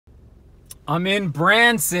I'm in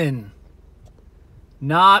Branson.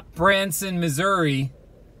 Not Branson, Missouri,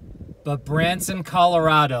 but Branson,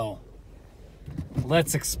 Colorado.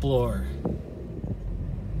 Let's explore.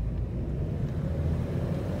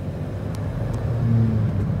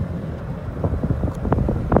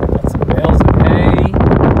 Got some bales of hay.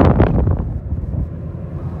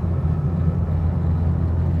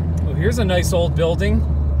 Oh, here's a nice old building.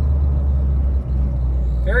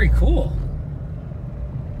 Very cool.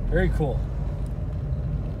 Very cool.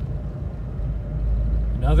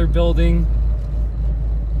 Another building.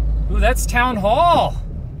 Ooh, that's Town Hall.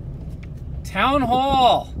 Town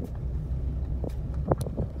Hall.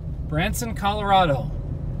 Branson, Colorado.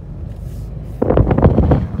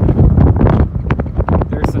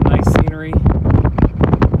 There's some nice scenery.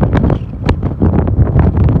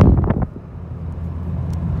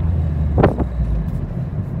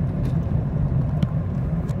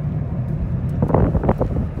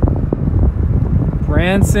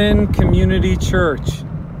 Branson Community Church.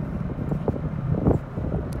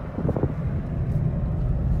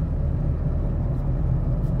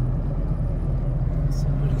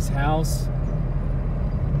 Somebody's house.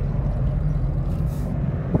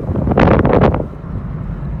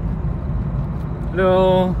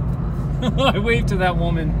 Hello. I waved to that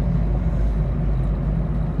woman.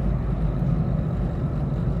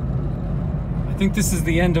 I think this is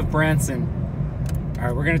the end of Branson. All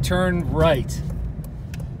right, we're gonna turn right.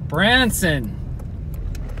 Branson.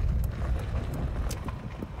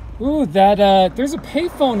 Ooh, there's a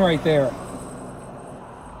payphone right there.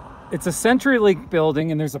 It's a CenturyLink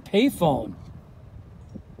building and there's a payphone.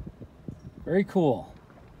 Very cool.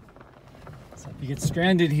 So if you get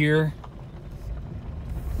stranded here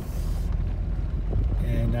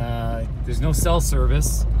and there's no cell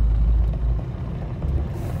service,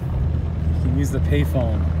 you can use the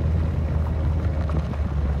payphone.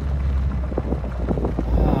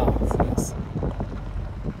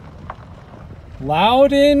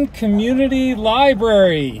 Loudon Community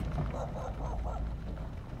Library.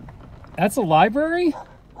 That's a library?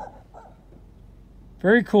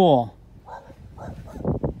 Very cool.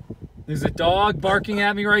 There's a dog barking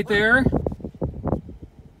at me right there.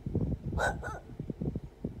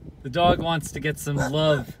 The dog wants to get some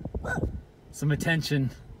love, some attention.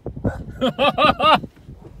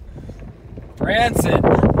 Branson.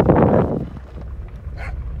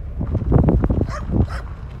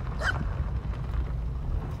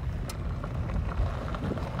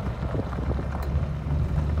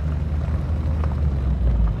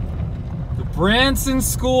 Branson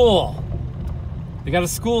School. They got a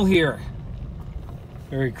school here.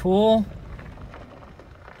 Very cool.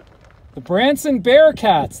 The Branson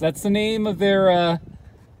Bearcats. That's the name of their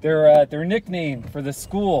nickname for the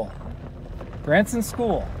school. Branson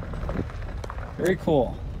School. Very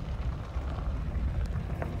cool.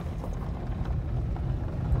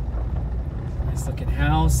 Nice looking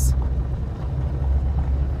house.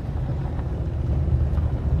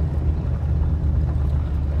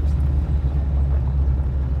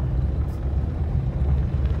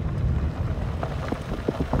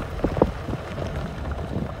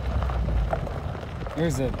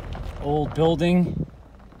 Here's an old building.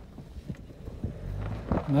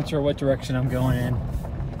 I'm not sure what direction I'm going in.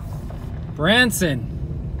 Branson.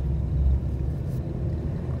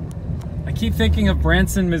 I keep thinking of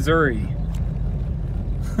Branson, Missouri.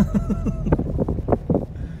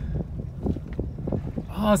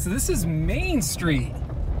 Oh, so this is Main Street.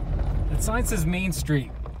 That sign says Main Street.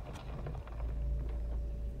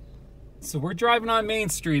 So we're driving on Main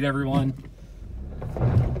Street, everyone.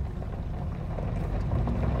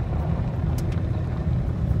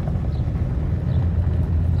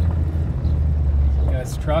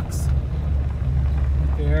 Trucks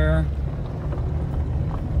there.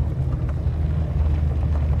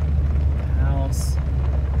 House.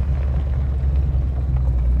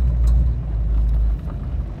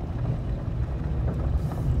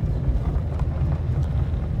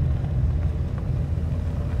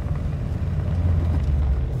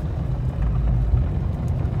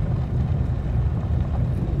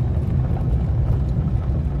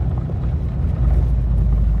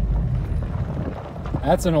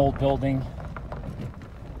 That's an old building.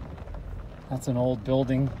 That's an old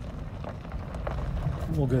building.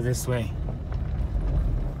 We'll go this way.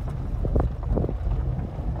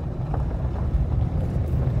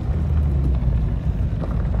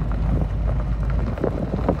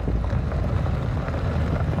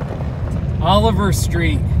 Oliver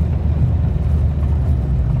Street.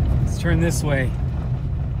 Let's turn this way.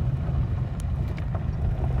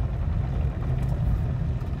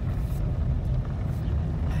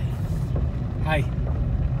 Hi.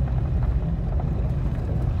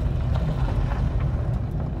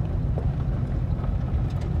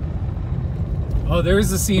 Oh,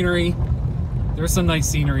 there's the scenery. There's some nice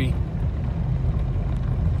scenery.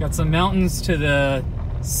 Got some mountains to the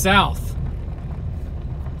south.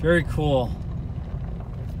 Very cool.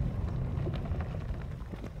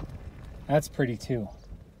 That's pretty too.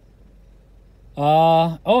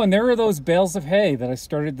 Oh, and there are those bales of hay that I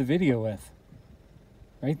started the video with.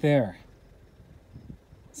 Right there.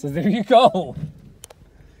 So there you go.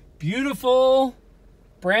 Beautiful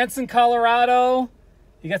Branson, Colorado.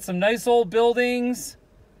 You got some nice old buildings.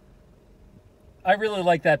 I really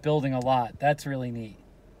like that building a lot. That's really neat.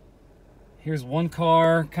 Here's one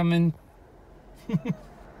car coming.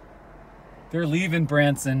 They're leaving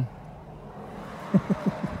Branson.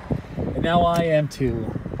 And now I am too.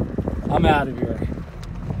 I'm out of here.